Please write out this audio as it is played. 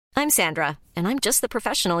I'm Sandra, and I'm just the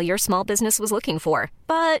professional your small business was looking for.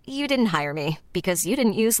 But you didn't hire me because you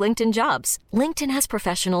didn't use LinkedIn Jobs. LinkedIn has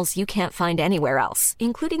professionals you can't find anywhere else,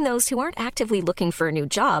 including those who aren't actively looking for a new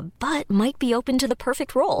job, but might be open to the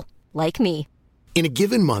perfect role, like me. In a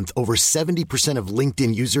given month, over 70% of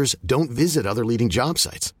LinkedIn users don't visit other leading job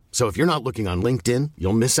sites. So if you're not looking on LinkedIn,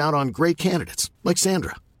 you'll miss out on great candidates like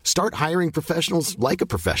Sandra. Start hiring professionals like a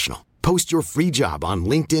professional. Post your free job on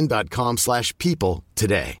linkedin.com/people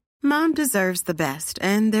today. Mom deserves the best,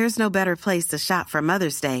 and there's no better place to shop for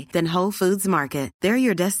Mother's Day than Whole Foods Market. They're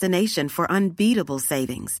your destination for unbeatable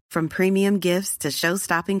savings, from premium gifts to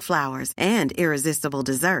show-stopping flowers and irresistible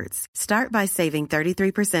desserts. Start by saving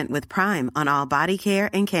 33% with Prime on all body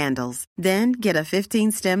care and candles. Then get a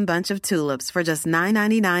 15-stem bunch of tulips for just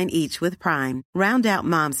 $9.99 each with Prime. Round out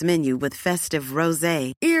Mom's menu with festive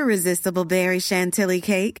rosé, irresistible berry chantilly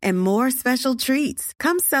cake, and more special treats.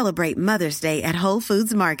 Come celebrate Mother's Day at Whole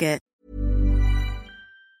Foods Market.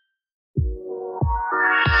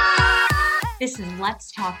 This is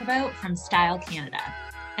Let's Talk About from Style Canada.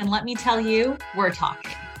 And let me tell you, we're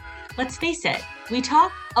talking. Let's face it, we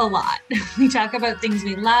talk a lot. We talk about things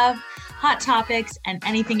we love, hot topics, and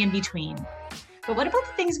anything in between. But what about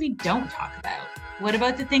the things we don't talk about? What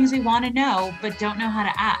about the things we want to know but don't know how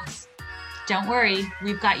to ask? Don't worry,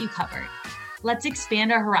 we've got you covered. Let's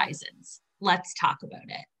expand our horizons. Let's talk about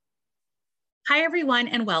it. Hi, everyone,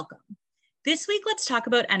 and welcome. This week, let's talk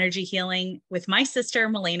about energy healing with my sister,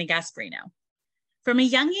 Melaina Gasbarrino. From a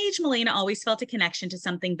young age, Melaina always felt a connection to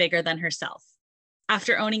something bigger than herself.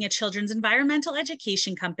 After owning a children's environmental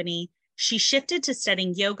education company, she shifted to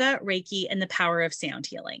studying yoga, Reiki, and the power of sound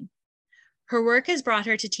healing. Her work has brought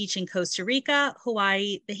her to teach in Costa Rica,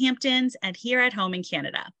 Hawaii, the Hamptons, and here at home in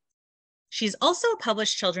Canada. She's also a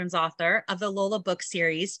published children's author of the Lola book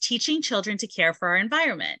series, Teaching Children to Care for Our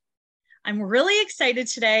Environment. I'm really excited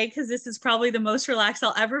today because this is probably the most relaxed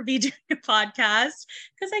I'll ever be doing a podcast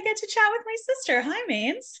because I get to chat with my sister. Hi,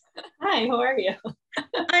 Mains. Hi, how are you?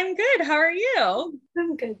 I'm good. How are you?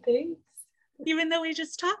 I'm good, thanks. Even though we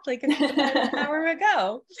just talked like an hour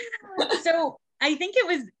ago. So I think it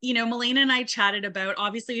was, Melaina and I chatted about,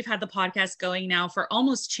 obviously we've had the podcast going now for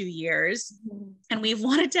almost 2 years, and we've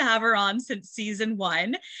wanted to have her on since season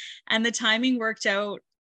 1, and the timing worked out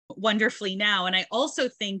wonderfully now. And I also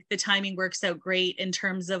think the timing works out great in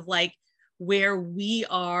terms of like where we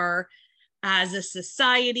are as a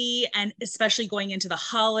society, and especially going into the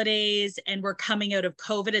holidays, and we're coming out of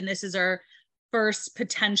COVID, and this is our first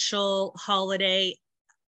potential holiday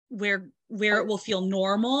where it will feel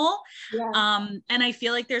normal. Yeah. And I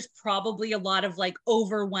feel like there's probably a lot of like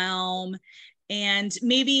overwhelm and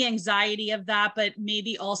maybe anxiety of that, but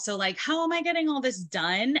maybe also like, how am I getting all this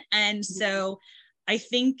done? And so I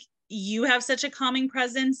think you have such a calming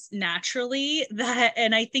presence naturally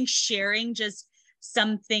and I think sharing just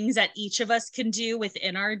some things that each of us can do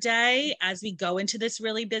within our day as we go into this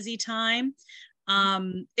really busy time.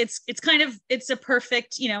 It's a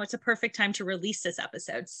perfect time to release this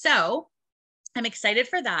episode. So I'm excited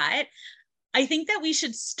for that. I think that we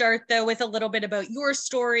should start though with a little bit about your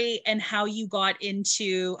story and how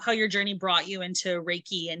your journey brought you into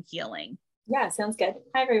Reiki and healing. Yeah, sounds good.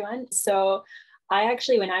 Hi, everyone. So I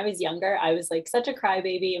actually, when I was younger, I was like such a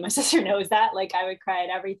crybaby, and my sister knows that. Like I would cry at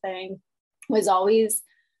everything, was always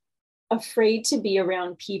afraid to be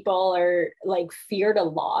around people, or like feared a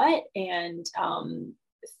lot. And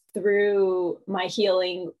through my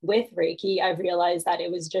healing with Reiki, I've realized that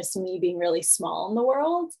it was just me being really small in the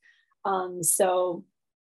world. So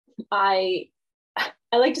I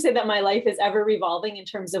like to say that my life is ever revolving in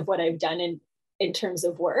terms of what I've done in terms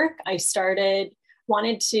of work. I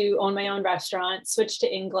wanted to own my own restaurant, switched to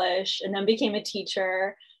English, and then became a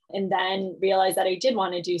teacher, and then realized that I did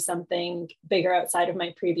want to do something bigger outside of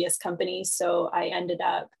my previous company. So I ended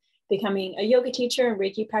up becoming a yoga teacher and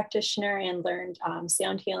Reiki practitioner, and learned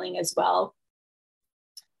sound healing as well.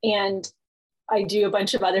 And I do a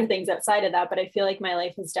bunch of other things outside of that, but I feel like my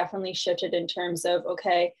life has definitely shifted in terms of,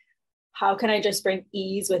 okay, how can I just bring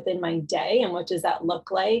ease within my day, and what does that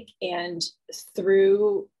look like? And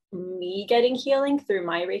through me getting healing through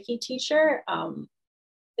my Reiki teacher,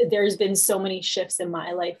 there's been so many shifts in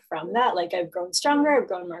my life from that. Like I've grown stronger, I've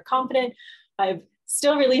grown more confident, I've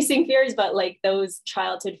still releasing fears, but like those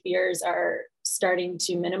childhood fears are starting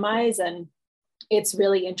to minimize. And it's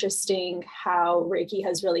really interesting how Reiki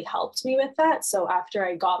has really helped me with that. So after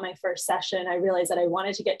I got my first session, I realized that I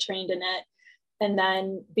wanted to get trained in it, and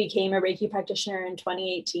then became a Reiki practitioner in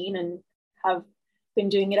 2018 and have been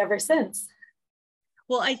doing it ever since.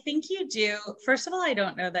 Well, I think you do. First of all, I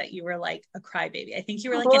don't know that you were like a crybaby. I think you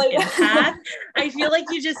were like an empath. I feel like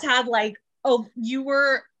you just had like, you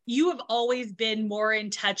were you have always been more in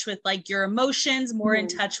touch with like your emotions, more in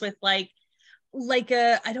touch with like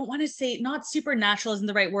I don't want to say, not supernatural isn't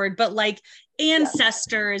the right word, but like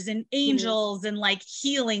ancestors and angels and like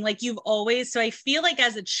healing, like you've always, so I feel like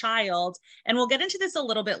as a child, and we'll get into this a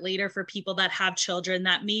little bit later for people that have children,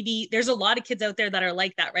 that maybe there's a lot of kids out there that are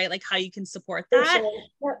like that, right? Like how you can support that.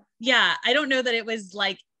 Sure. Yeah. I don't know that it was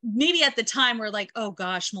like, maybe at the time we're like, oh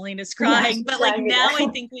gosh, Melaina's crying, but like now I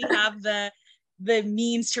think we have the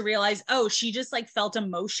means to realize, oh, she just like felt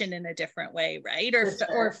emotion in a different way, right?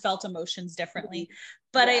 Or felt emotions differently.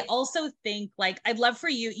 But I also think like, I'd love for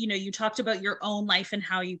you, you know, you talked about your own life and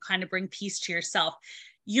how you kind of bring peace to yourself.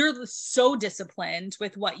 You're so disciplined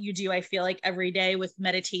with what you do, I feel like every day with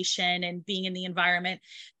meditation and being in the environment.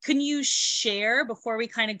 Can you share, before we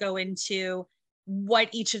kind of go into what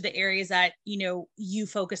each of the areas that, you know, you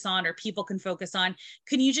focus on or people can focus on,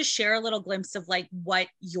 can you just share a little glimpse of like what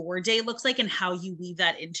your day looks like and how you weave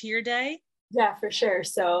that into your day? Yeah, for sure.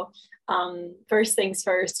 So first things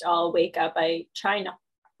first, I'll wake up. I try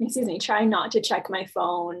not to check my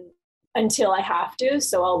phone until I have to.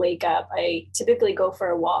 So I'll wake up. I typically go for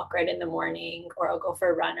a walk right in the morning, or I'll go for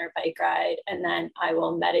a run or bike ride, and then I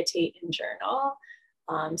will meditate and journal.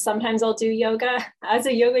 Sometimes I'll do yoga. As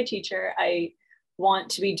a yoga teacher, I want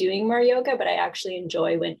to be doing more yoga, but I actually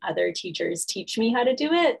enjoy when other teachers teach me how to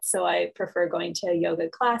do it. So I prefer going to a yoga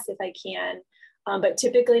class if I can. But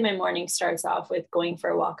typically my morning starts off with going for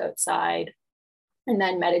a walk outside and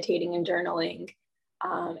then meditating and journaling.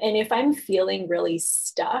 And if I'm feeling really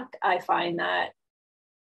stuck, I find that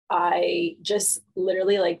I just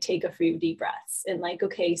literally like take a few deep breaths and like,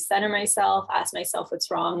 okay, center myself, ask myself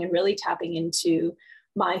what's wrong, and really tapping into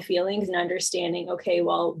my feelings and understanding, okay,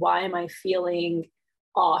 well, why am I feeling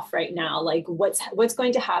off right now? Like what's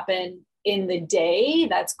going to happen in the day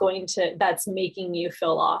that's making you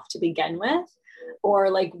feel off to begin with, or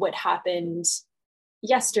like what happened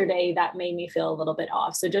yesterday that made me feel a little bit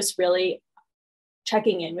off. So just really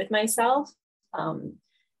checking in with myself. And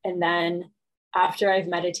then after I've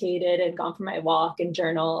meditated and gone for my walk and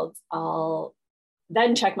journaled, I'll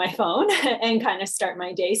then check my phone and kind of start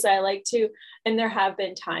my day. So I like to, and there have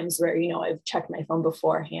been times where, you know, I've checked my phone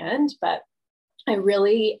beforehand, but I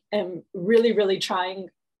really am really trying,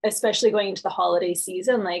 especially going into the holiday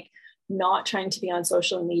season, like not trying to be on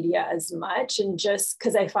social media as much. And just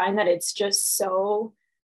because I find that it's just so,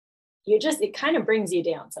 it kind of brings you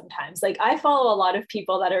down sometimes. Like I follow a lot of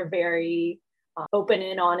people that are very open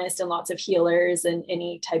and honest, and lots of healers in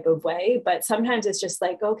any type of way. But sometimes it's just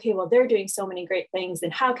like, okay, well, they're doing so many great things,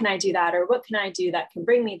 and how can I do that? Or what can I do that can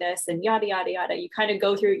bring me this? And yada, yada, yada. You kind of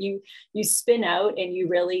go through, you spin out, and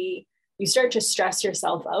you start to stress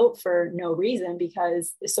yourself out for no reason,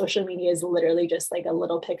 because social media is literally just like a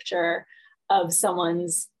little picture of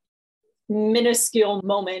someone's minuscule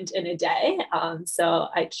moment in a day. So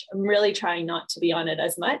I'm really trying not to be on it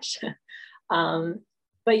as much.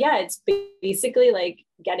 But yeah, it's basically like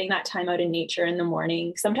getting that time out in nature in the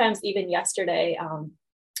morning. Sometimes even yesterday,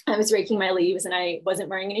 I was raking my leaves and I wasn't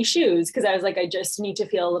wearing any shoes because I was like, I just need to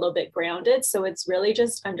feel a little bit grounded. So it's really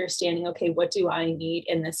just understanding, okay, what do I need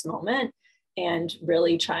in this moment? And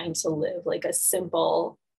really trying to live like a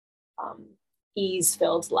simple,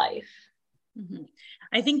 ease-filled life. Mm-hmm.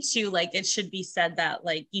 I think too, like it should be said that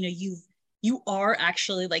like, you know, you are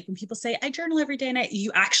actually like, when people say I journal every day and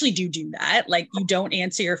you actually do that. Like you don't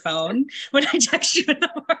answer your phone when I text you in the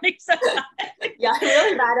morning. So yeah, I'm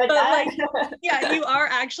really bad at that. Like, yeah, you are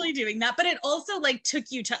actually doing that. But it also like took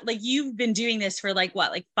you to like, you've been doing this for like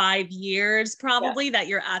what, like 5 years probably, that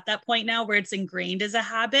you're at that point now where it's ingrained as a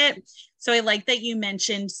habit. So I like that you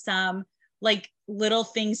mentioned some like little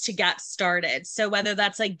things to get started. So whether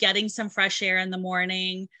that's like getting some fresh air in the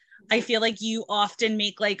morning, I feel like you often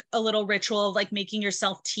make like a little ritual of like making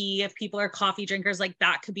yourself tea. If people are coffee drinkers, like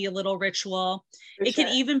that could be a little ritual. It could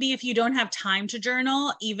even be, if you don't have time to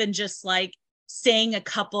journal, even just like saying a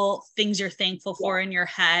couple things you're thankful for in your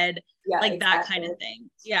head, like that kind of thing.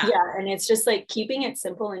 Yeah. And it's just like keeping it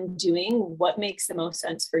simple and doing what makes the most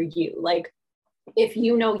sense for you. Like if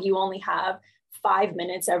you know you only have 5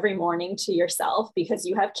 minutes every morning to yourself because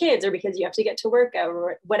you have kids or because you have to get to work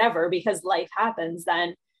or whatever, because life happens,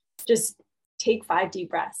 then just take 5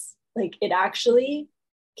 deep breaths. Like it actually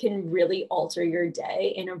can really alter your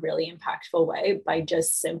day in a really impactful way by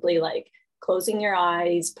just simply like closing your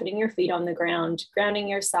eyes, putting your feet on the ground, grounding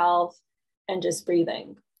yourself, and just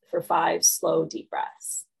breathing for 5 slow, deep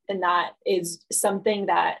breaths. And that is something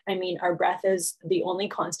that, I mean, our breath is the only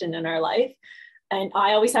constant in our life. And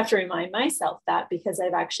I always have to remind myself that, because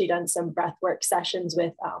I've actually done some breathwork sessions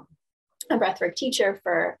with a breathwork teacher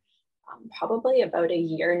for probably about a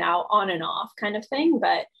year now, on and off kind of thing.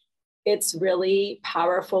 But it's really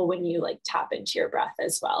powerful when you like tap into your breath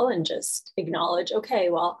as well and just acknowledge, okay,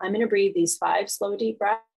 well, I'm going to breathe these 5 slow, deep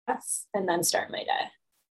breaths and then start my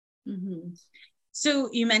day. Mm-hmm. So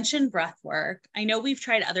you mentioned breath work. I know we've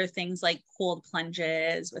tried other things like cold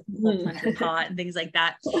plunges with cold plunger pot and things like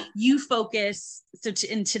that. You focus.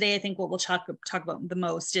 And today I think what we'll talk about the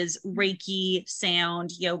most is Reiki, sound,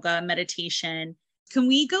 yoga, meditation. Can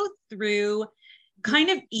we go through kind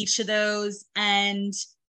of each of those? And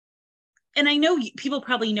I know people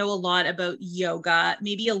probably know a lot about yoga,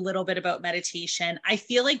 maybe a little bit about meditation. I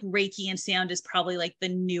feel like Reiki and sound is probably like the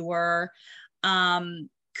newer.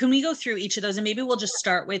 Can we go through each of those? And maybe we'll just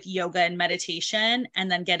start with yoga and meditation and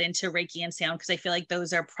then get into Reiki and sound, because I feel like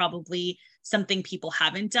those are probably something people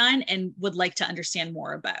haven't done and would like to understand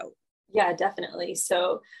more about. Yeah, definitely.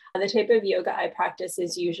 So the type of yoga I practice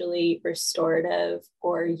is usually restorative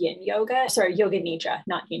or yin yoga. Sorry, yoga nidra,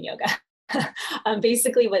 not yin yoga.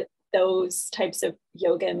 Basically what those types of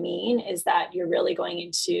yoga mean is that you're really going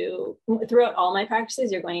into, throughout all my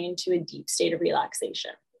practices, you're going into a deep state of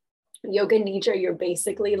relaxation. Yoga nidra, you're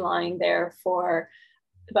basically lying there for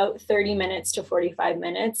about 30 minutes to 45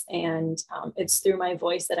 minutes. And it's through my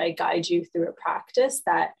voice that I guide you through a practice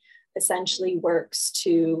that essentially works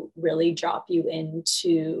to really drop you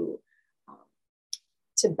into,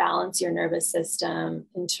 to balance your nervous system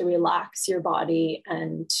and to relax your body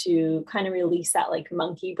and to kind of release that like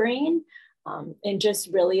monkey brain, and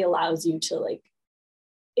just really allows you to like,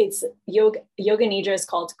 it's yoga nidra is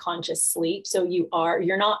called conscious sleep. So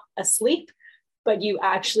you're not asleep, but you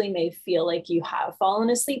actually may feel like you have fallen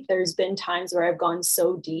asleep. There's been times where I've gone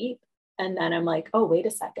so deep and then I'm like, oh, wait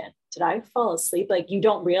a second, did I fall asleep? Like you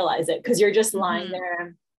don't realize it because you're just lying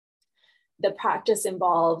there. The practice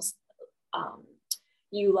involves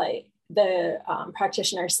you like the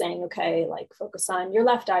practitioner saying, okay, like focus on your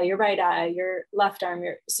left eye, your right eye, your left arm.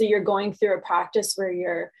 So you're going through a practice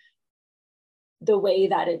where the way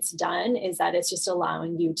that it's done is that it's just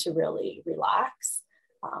allowing you to really relax.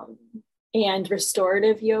 And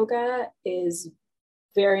restorative yoga is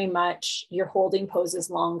very much, you're holding poses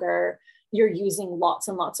longer. You're using lots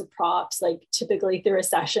and lots of props. Like typically through a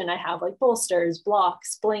session, I have like bolsters,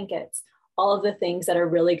 blocks, blankets, all of the things that are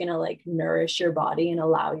really going to like nourish your body and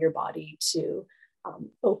allow your body to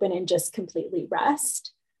open and just completely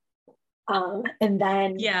rest. And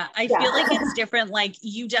then, I feel like it's different. Like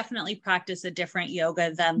you definitely practice a different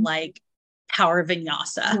yoga than like power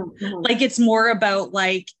vinyasa. Like it's more about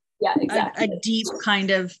like exactly. a deep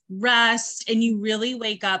kind of rest, and you really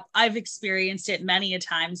wake up. I've experienced it many a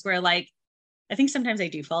times where like, I think sometimes I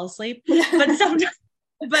do fall asleep, but sometimes,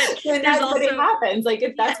 but there's also, it happens. Like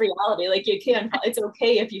if that's reality, like it's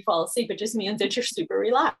okay if you fall asleep. It just means that you're super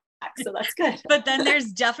relaxed. So that's good. But then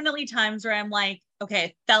there's definitely times where I'm like, okay,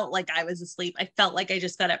 I felt like I was asleep. I felt like I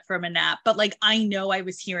just got up from a nap, but like, I know I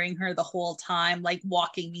was hearing her the whole time, like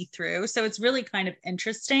walking me through. So it's really kind of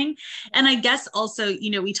interesting. And I guess also,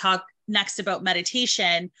 we talk next about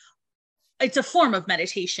meditation. It's a form of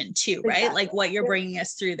meditation too, right? Exactly. Like what you're bringing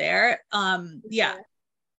us through there.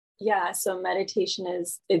 Yeah. So meditation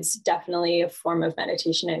it's definitely a form of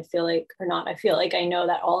meditation. I know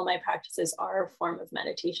that all of my practices are a form of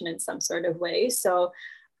meditation in some sort of way. So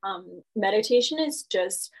meditation is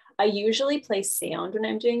just, I usually play sound when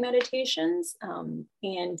I'm doing meditations.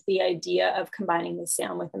 And the idea of combining the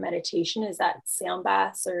sound with the meditation is that sound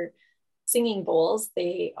baths or singing bowls,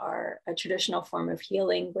 they are a traditional form of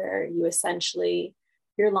healing where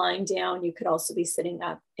you're lying down. You could also be sitting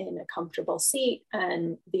up in a comfortable seat,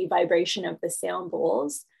 and the vibration of the sound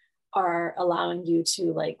bowls are allowing you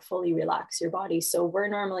to like fully relax your body. So we're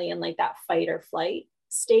normally in like that fight or flight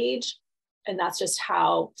stage, and that's just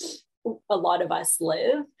how a lot of us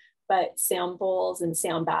live. But sound bowls and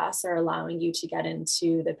sound baths are allowing you to get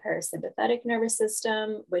into the parasympathetic nervous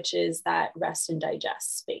system, which is that rest and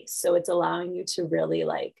digest space. So it's allowing you to really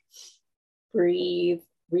like breathe,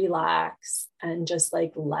 relax, and just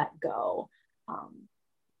like let go.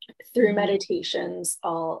 Through meditations,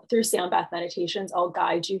 through sound bath meditations, I'll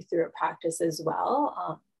guide you through a practice as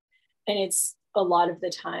well. And it's a lot of the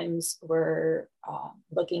times we're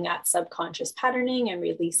looking at subconscious patterning and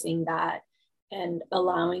releasing that and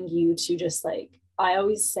allowing you to just like, I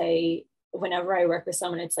always say, whenever I work with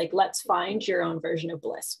someone, it's like, let's find your own version of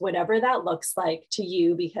bliss, whatever that looks like to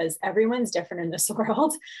you, because everyone's different in this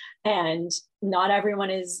world. And not everyone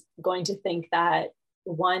is going to think that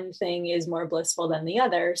one thing is more blissful than the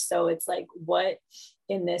other. So it's like, what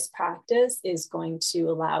in this practice is going to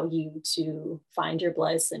allow you to find your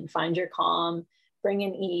bliss and find your calm, bring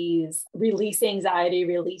in ease, release anxiety,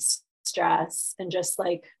 release stress, and just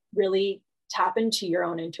like really tap into your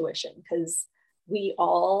own intuition, because we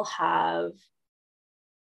all are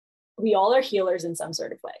healers in some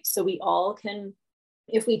sort of way. So we all can,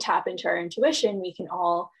 if we tap into our intuition, we can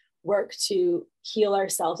all work to heal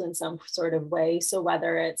ourselves in some sort of way. So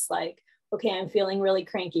whether it's like, okay, I'm feeling really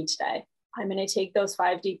cranky today, I'm going to take those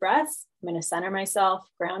 5 deep breaths. I'm going to center myself,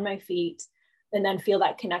 ground my feet, and then feel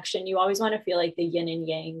that connection. You always want to feel like the yin and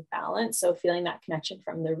yang balance. So feeling that connection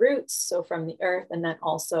from the roots, so from the earth, and then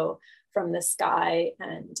also from the sky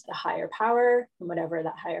and the higher power, and whatever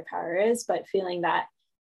that higher power is, but feeling that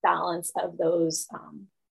balance of those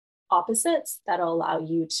opposites that'll allow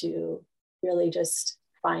you to really just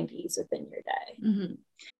find ease within your day. Mm-hmm.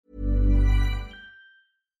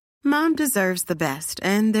 Mom deserves the best,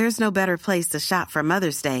 and there's no better place to shop for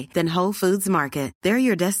Mother's Day than Whole Foods Market. They're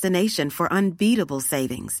your destination for unbeatable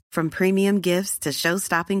savings, from premium gifts to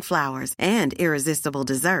show-stopping flowers and irresistible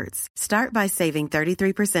desserts. Start by saving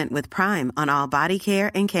 33% with Prime on all body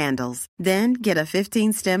care and candles. Then get a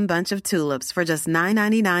 15-stem bunch of tulips for just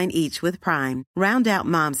 $9.99 each with Prime. Round out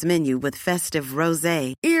Mom's menu with festive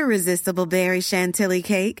rosé, irresistible berry chantilly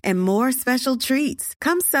cake, and more special treats.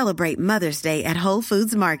 Come celebrate Mother's Day at Whole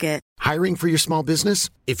Foods Market. Hiring for your small business?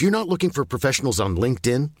 If you're not looking for professionals on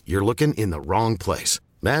LinkedIn, you're looking in the wrong place.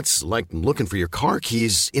 That's like looking for your car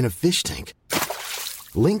keys in a fish tank.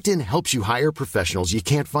 LinkedIn helps you hire professionals you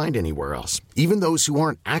can't find anywhere else, even those who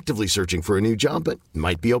aren't actively searching for a new job but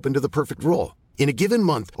might be open to the perfect role. In a given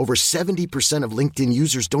month, over 70% of LinkedIn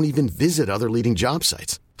users don't even visit other leading job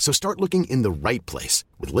sites. So start looking in the right place.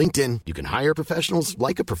 With LinkedIn, you can hire professionals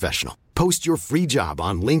like a professional. Post your free job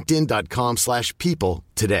on linkedin.com/people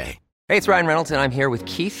today. Hey, it's Ryan Reynolds, and I'm here with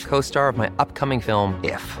Keith, co-star of my upcoming film,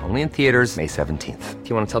 If, only in theaters May 17th. Do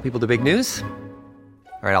you want to tell people the big news?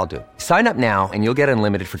 All right, I'll do it. Sign up now and you'll get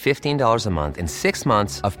unlimited for $15 a month and 6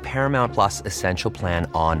 months of Paramount Plus Essential Plan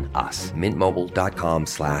on us.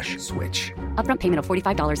 MintMobile.com/switch. Upfront payment of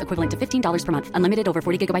 $45 equivalent to $15 per month. Unlimited over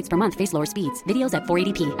 40 gigabytes per month. Face lower speeds. Videos at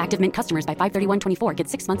 480p. Active Mint customers by 531.24 get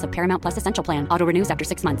 6 months of Paramount Plus Essential Plan. Auto renews after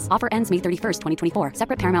 6 months. Offer ends May 31st, 2024.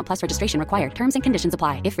 Separate Paramount Plus registration required. Terms and conditions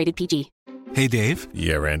apply if rated PG. Hey, Dave.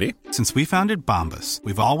 Yeah, Randy. Since we founded Bombas,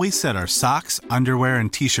 we've always said our socks, underwear,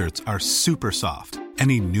 and T-shirts are super soft.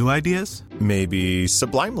 Any new ideas? Maybe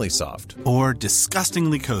sublimely soft. Or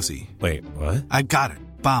disgustingly cozy. Wait, what? I got it.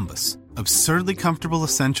 Bombas. Absurdly comfortable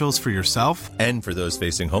essentials for yourself and for those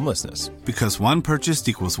facing homelessness. Because one purchased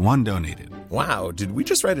equals one donated. Wow, did we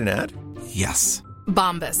just write an ad? Yes.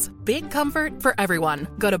 Bombas. Big comfort for everyone.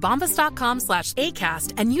 Go to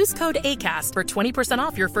bombas.com/ACAST and use code ACAST for 20%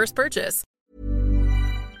 off your first purchase.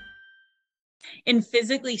 And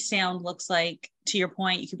physically sound looks like, to your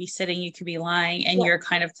point, you could be sitting, you could be lying, and you're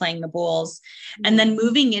kind of playing the bowls. And then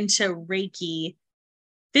moving into Reiki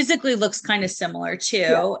physically looks kind of similar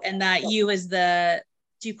too. And that you as do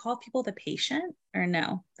you call people the patient or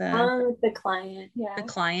no? The client. Yeah. The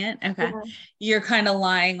client. Okay. Yeah. You're kind of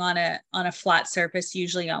lying on a flat surface,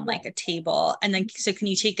 usually on like a table. And then, so can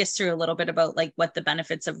you take us through a little bit about like what the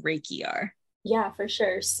benefits of Reiki are? Yeah, for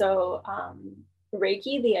sure. So,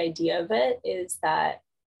 Reiki, the idea of it is that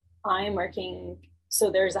I'm working,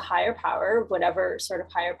 so there's a higher power, whatever sort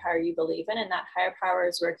of higher power you believe in, and that higher power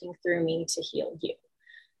is working through me to heal you.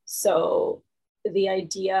 So the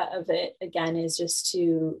idea of it, again, is just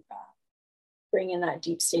to bring in that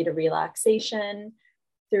deep state of relaxation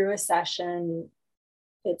through a session.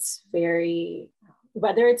 It's very,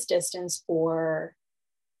 whether it's distance or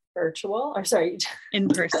virtual, or sorry, in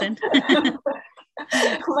person.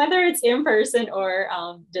 Whether it's in person or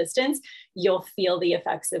distance, you'll feel the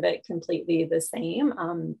effects of it completely the same.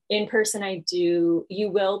 In person, you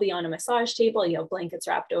will be on a massage table, you have blankets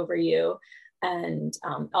wrapped over you, and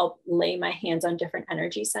I'll lay my hands on different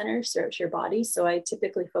energy centers throughout your body. So I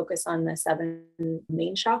typically focus on the 7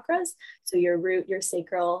 main chakras. So your root, your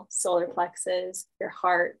sacral, solar plexus, your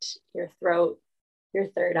heart, your throat, your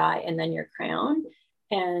third eye, and then your crown.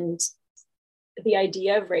 And the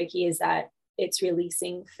idea of Reiki is that it's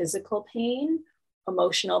releasing physical pain,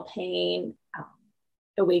 emotional pain,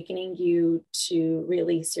 awakening you to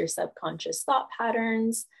release your subconscious thought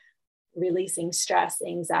patterns, releasing stress,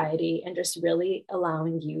 anxiety, and just really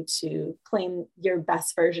allowing you to claim your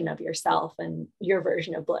best version of yourself and your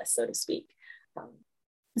version of bliss, so to speak.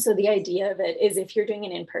 So the idea of it is, if you're doing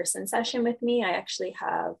an in-person session with me, I actually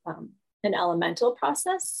have an elemental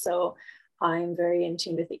process. So I'm very in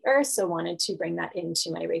tune with the earth, so wanted to bring that into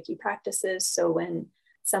my Reiki practices. So when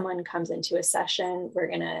someone comes into a session, we're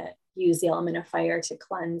going to use the element of fire to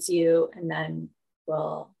cleanse you, and then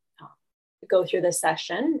we'll go through the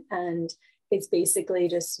session. And it's basically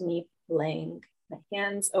just me laying my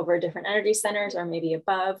hands over different energy centers or maybe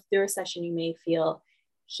above. Through a session, you may feel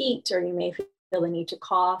heat, or you may feel the need to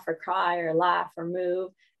cough or cry or laugh or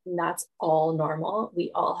move. And that's all normal.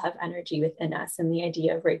 We all have energy within us. And the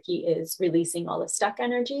idea of Reiki is releasing all the stuck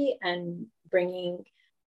energy and bringing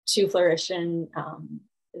to fruition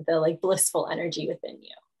the like blissful energy within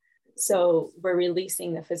you. So we're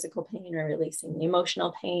releasing the physical pain, we're releasing the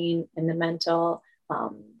emotional pain and the mental.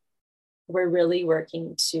 We're really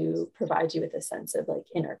working to provide you with a sense of like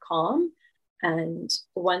inner calm. And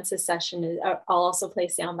once a session is, I'll also play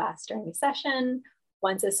sound baths during a session.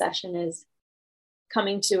 Once a session is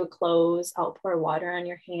coming to a close, I'll pour water on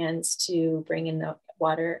your hands to bring in the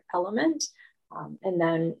water element. And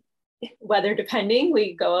then weather depending,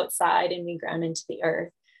 we go outside and we ground into the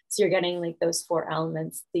earth. So you're getting like those 4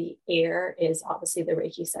 elements. The air is obviously the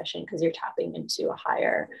Reiki session because you're tapping into a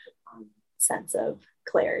higher sense of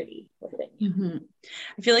clarity within you. Mm-hmm.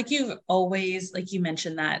 I feel like you've always, like you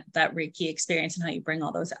mentioned that Reiki experience and how you bring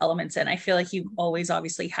all those elements in. I feel like you've always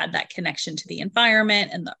obviously had that connection to the environment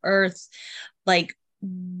and the earth. Like,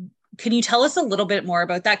 can you tell us a little bit more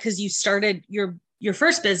about that? Because you started your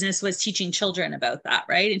first business was teaching children about that,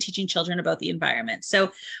 right? And teaching children about the environment.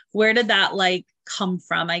 So where did that like come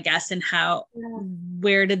from, I guess, and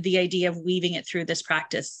where did the idea of weaving it through this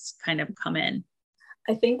practice kind of come in?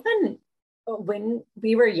 I think when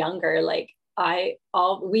we were younger, like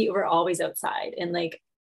we were always outside. And like,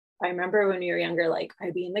 I remember when we were younger, like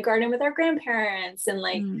I'd be in the garden with our grandparents and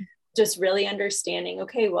like, just really understanding,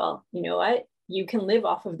 okay, well, you know what? You can live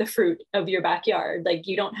off of the fruit of your backyard. Like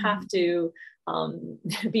you don't have to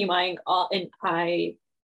be buying all, and I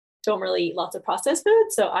don't really eat lots of processed food.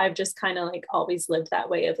 So I've just kind of like always lived that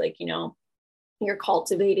way of like, you know, you're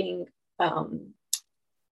cultivating,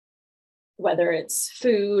 whether it's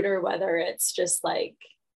food or whether it's just like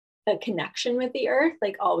a connection with the earth,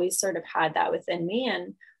 like always sort of had that within me.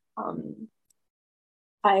 And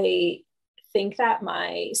I think that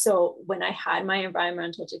so when I had my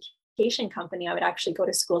environmental education company, I would actually go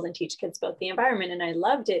to schools and teach kids about the environment. And I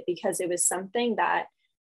loved it because it was something that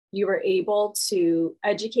you were able to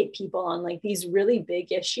educate people on like these really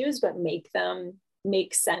big issues, but make them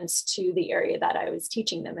make sense to the area that I was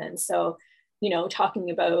teaching them in. So, you know, talking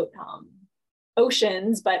about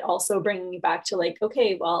oceans, but also bringing it back to like,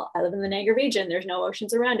 okay, well, I live in the Niagara region, there's no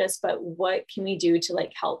oceans around us, but what can we do to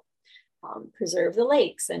like help preserve the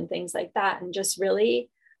lakes and things like that? And just really,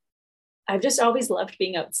 I've just always loved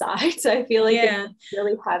being outside. So I feel like it's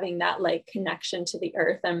really having that like connection to the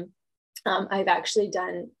earth. And I've actually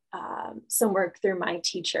done some work through my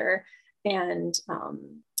teacher and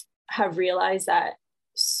have realized that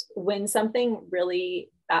when something really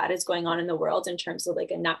bad is going on in the world in terms of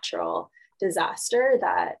like a natural disaster,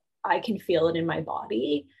 that I can feel it in my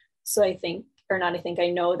body. So I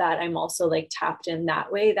know that I'm also like tapped in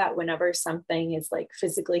that way, that whenever something is like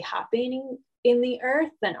physically happening in the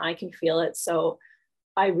earth, then I can feel it. So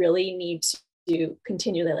I really need to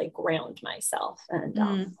continually like ground myself and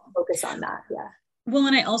focus on that. Yeah. Well,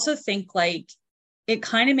 and I also think like it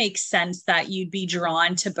kind of makes sense that you'd be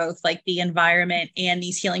drawn to both like the environment and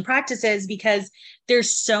these healing practices, because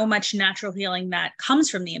there's so much natural healing that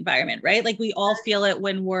comes from the environment, right? Like we all feel it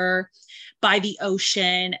when we're by the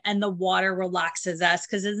ocean and the water relaxes us.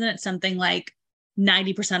 Cause isn't it something like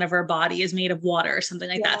 90% of our body is made of water or something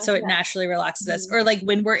like that. So it naturally relaxes us. Or like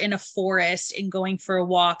when we're in a forest and going for a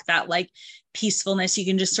walk, that like peacefulness, you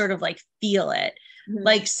can just sort of like feel it.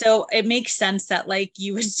 Like, so it makes sense that like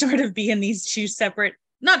you would sort of be in these two separate,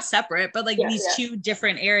 not separate, but like these two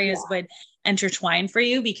different areas would intertwine for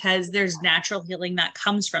you, because there's natural healing that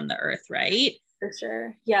comes from the earth, right? For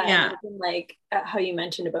sure. Yeah. And even like how you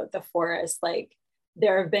mentioned about the forest, like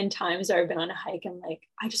there have been times where I've been on a hike and like,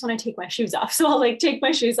 I just want to take my shoes off. So I'll like take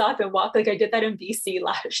my shoes off and walk. Like I did that in BC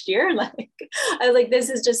last year. And like, I was like, this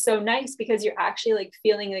is just so nice, because you're actually like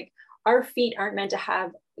feeling like our feet aren't meant to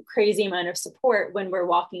have a crazy amount of support when we're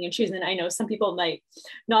walking in shoes. And I know some people might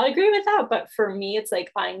not agree with that, but for me, it's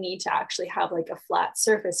like, I need to actually have like a flat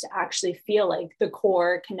surface to actually feel like the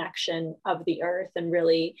core connection of the earth and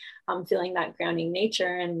really feeling that grounding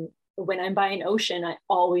nature. And when I'm by an ocean, I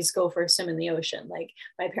always go for a swim in the ocean. Like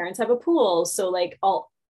my parents have a pool. So like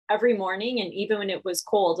every morning, and even when it was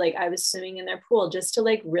cold, like I was swimming in their pool just to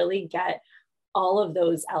like really get all of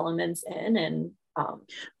those elements in. And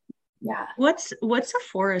What's a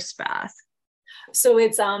forest bath? So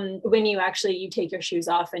it's when you take your shoes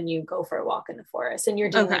off and you go for a walk in the forest and you're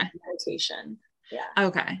doing like meditation. Yeah.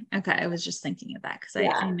 Okay. I was just thinking of that because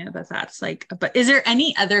I know that's like, but is there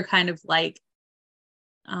any other kind of like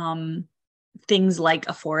things like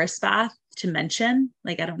a forest bath mention?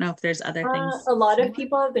 Like, I don't know if there's other things. A lot of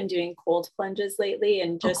people have been doing cold plunges lately,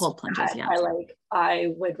 and just cold plunges, yeah.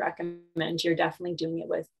 I would recommend you're definitely doing it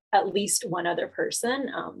with at least one other person,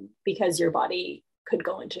 because your body could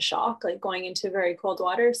go into shock, like going into very cold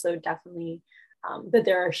water. So definitely, but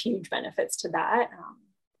there are huge benefits to that.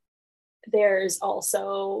 There's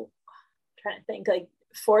also, I'm trying to think, like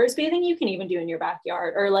forest bathing you can even do in your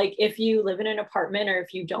backyard, or like if you live in an apartment or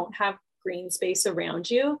if you don't have green space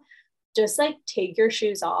around you, just like take your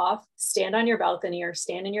shoes off, stand on your balcony or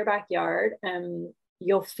stand in your backyard, and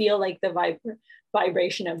you'll feel like the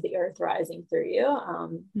vibration of the earth rising through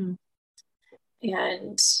you.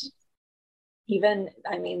 And even,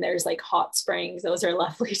 I mean, there's like hot springs, those are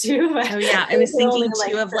lovely too. Oh yeah, I was thinking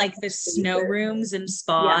too of like the snow rooms and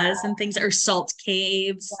spas and things, or salt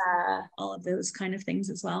caves, all of those kind of things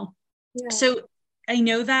as well. So I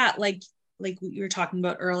know that like you were talking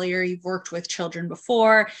about earlier, you've worked with children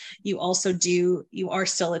before, you are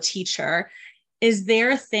still a teacher. Is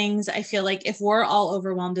there things, I feel like if we're all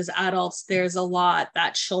overwhelmed as adults, there's a lot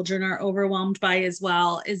that children are overwhelmed by as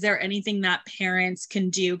well. Is there anything that parents can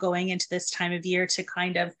do going into this time of year to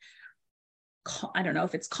kind of, I don't know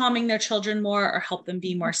if it's calming their children more or help them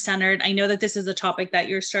be more centered? I know that this is a topic that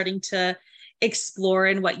you're starting to explore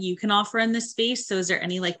and what you can offer in this space. So is there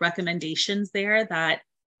any like recommendations there that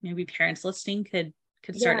maybe parents listening could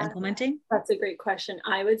start implementing? That's a great question.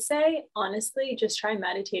 I would say, honestly, just try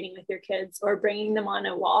meditating with your kids or bringing them on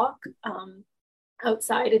a walk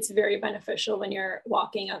outside. It's very beneficial when you're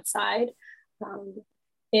walking outside.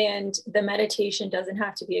 And the meditation doesn't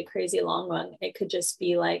have to be a crazy long one. It could just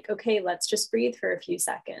be like, okay, let's just breathe for a few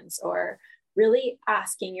seconds, or really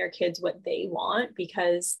asking your kids what they want,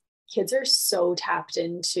 because kids are so tapped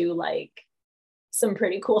into like some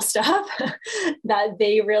pretty cool stuff that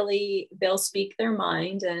they'll speak their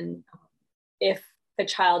mind. And if a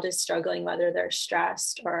child is struggling, whether they're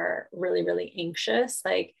stressed or really, really anxious,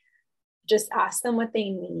 like just ask them what they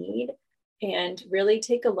need and really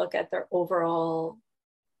take a look at their overall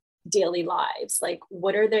daily lives. Like,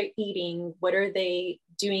 what are they eating? What are they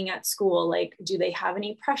doing at school? Like, do they have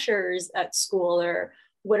any pressures at school, or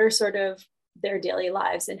what are sort of their daily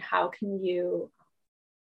lives, and how can you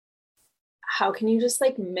just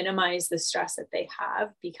like minimize the stress that they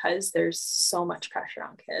have, because there's so much pressure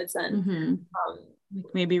on kids. And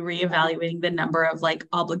maybe reevaluating the number of like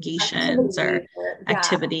obligations or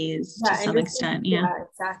activities to some extent. Yeah,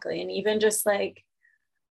 exactly. And even just like,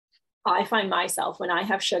 I find myself when I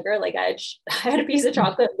have sugar, like I had a piece of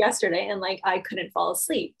chocolate yesterday and like I couldn't fall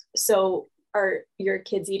asleep. So are your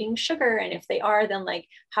kids eating sugar? And if they are, then like,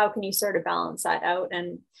 how can you sort of balance that out?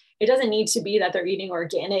 And it doesn't need to be that they're eating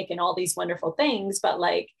organic and all these wonderful things, but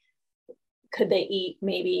like, could they eat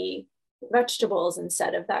maybe vegetables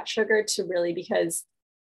instead of that sugar, to really, because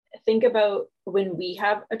think about when we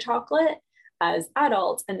have a chocolate as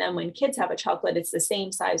adults, and then when kids have a chocolate, it's the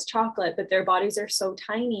same size chocolate, but their bodies are so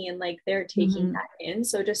tiny and like they're taking that in.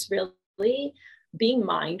 So just really being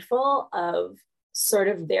mindful of sort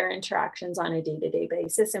of their interactions on a day-to-day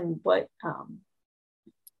basis, and what,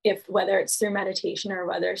 if whether it's through meditation or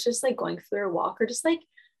whether it's just like going for a walk, or just like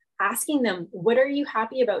asking them, what are you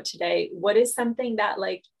happy about today? What is something that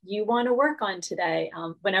like you want to work on today?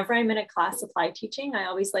 Whenever I'm in a class supply teaching, I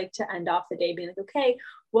always like to end off the day being like, okay,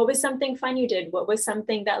 what was something fun you did? What was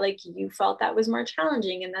something that like you felt that was more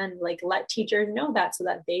challenging? And then like let teachers know that, so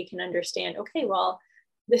that they can understand, okay, well,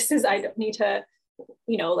 I don't need to,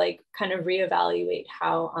 like kind of reevaluate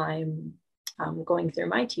how I'm going through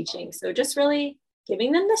my teaching. So just really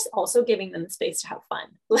giving them the space to have fun,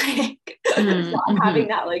 like not having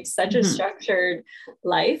that like such a structured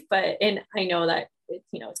life. And I know that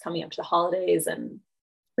it's coming up to the holidays, and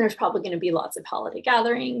there's probably going to be lots of holiday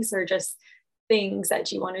gatherings or just things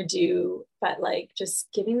that you want to do, but like just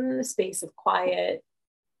giving them the space of quiet,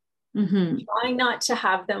 trying not to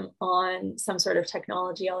have them on some sort of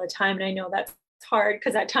technology all the time. And I know that's hard,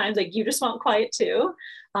 because at times like you just want quiet too.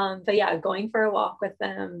 But yeah, going for a walk with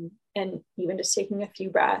them, and even just taking a few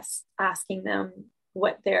breaths, asking them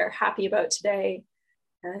what they're happy about today,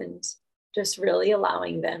 and just really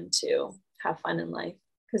allowing them to have fun in life,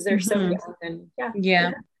 because they're so young. And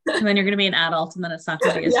and then you're going to be an adult, and then it's not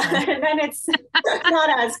going to be as fun. And then it's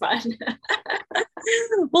not as fun.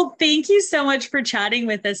 Well, thank you so much for chatting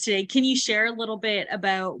with us today. Can you share a little bit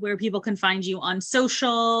about where people can find you on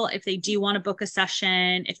social, if they do want to book a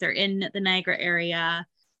session, if they're in the Niagara area,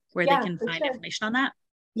 where they can find information on that?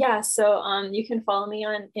 Yeah. So you can follow me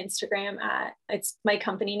on Instagram it's my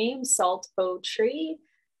company name, Salt O Tree.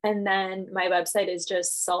 And then my website is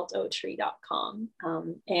just saltotree.com.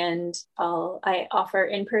 And I offer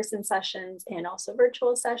in-person sessions and also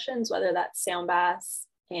virtual sessions, whether that's sound baths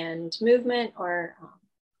and movement or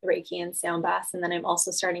Reiki and sound baths. And then I'm also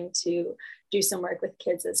starting to do some work with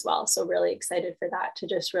kids as well. So really excited for that, to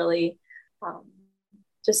just really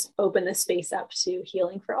just open the space up to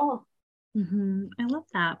healing for all. Mm-hmm. I love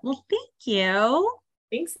that. Well, thank you.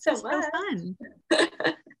 Thanks so much. So fun.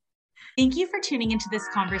 Thank you for tuning into this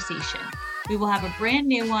conversation. We will have a brand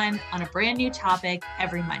new one on a brand new topic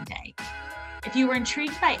every Monday. If you were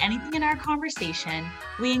intrigued by anything in our conversation,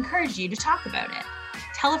 we encourage you to talk about it.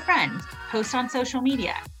 Tell a friend, post on social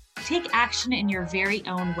media, take action in your very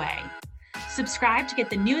own way. Subscribe to get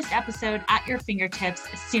the newest episode at your fingertips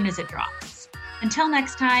as soon as it drops. Until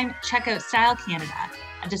next time, check out Style Canada,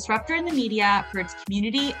 a disruptor in the media for its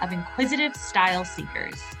community of inquisitive style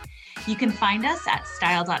seekers. You can find us at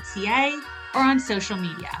style.ca or on social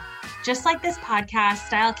media. Just like this podcast,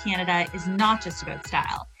 Style Canada is not just about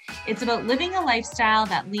style. It's about living a lifestyle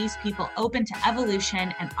that leaves people open to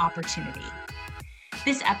evolution and opportunity.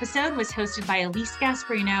 This episode was hosted by Elise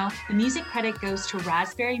Gasbarrino. The music credit goes to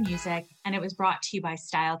Raspberry Music, and it was brought to you by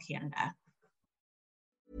Style Canada.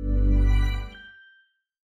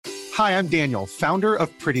 Hi, I'm Daniel, founder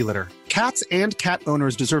of Pretty Litter. Cats and cat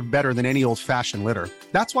owners deserve better than any old-fashioned litter.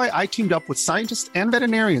 That's why I teamed up with scientists and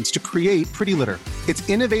veterinarians to create Pretty Litter. Its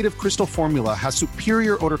innovative crystal formula has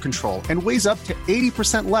superior odor control and weighs up to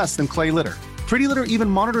 80% less than clay litter. Pretty Litter even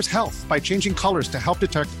monitors health by changing colors to help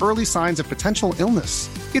detect early signs of potential illness.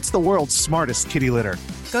 It's the world's smartest kitty litter.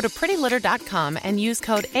 Go to prettylitter.com and use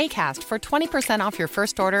code ACAST for 20% off your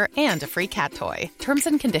first order and a free cat toy. Terms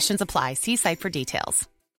and conditions apply. See site for details.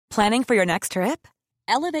 Planning for your next trip?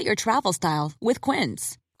 Elevate your travel style with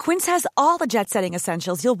Quince. Quince has all the jet-setting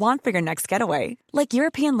essentials you'll want for your next getaway, like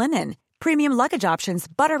European linen, premium luggage options,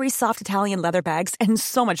 buttery soft Italian leather bags, and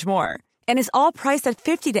so much more. And is all priced at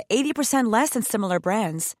 50 to 80% less than similar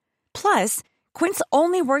brands. Plus, Quince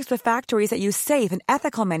only works with factories that use safe and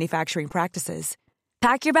ethical manufacturing practices.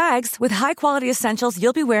 Pack your bags with high-quality essentials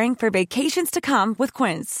you'll be wearing for vacations to come with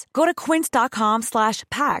Quince. Go to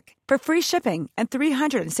quince.com/pack for free shipping and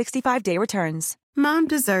 365-day returns. Mom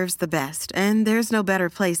deserves the best, and there's no better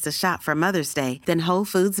place to shop for Mother's Day than Whole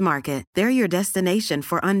Foods Market. They're your destination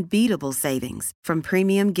for unbeatable savings, from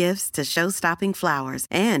premium gifts to show-stopping flowers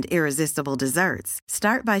and irresistible desserts.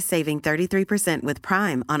 Start by saving 33% with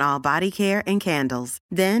Prime on all body care and candles.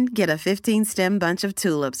 Then get a 15-stem bunch of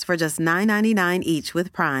tulips for just $9.99 each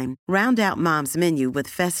with Prime. Round out Mom's menu with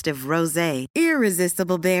festive rosé,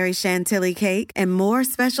 irresistible berry chantilly cake, and more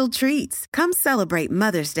special treats. Come celebrate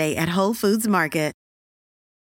Mother's Day at Whole Foods Market.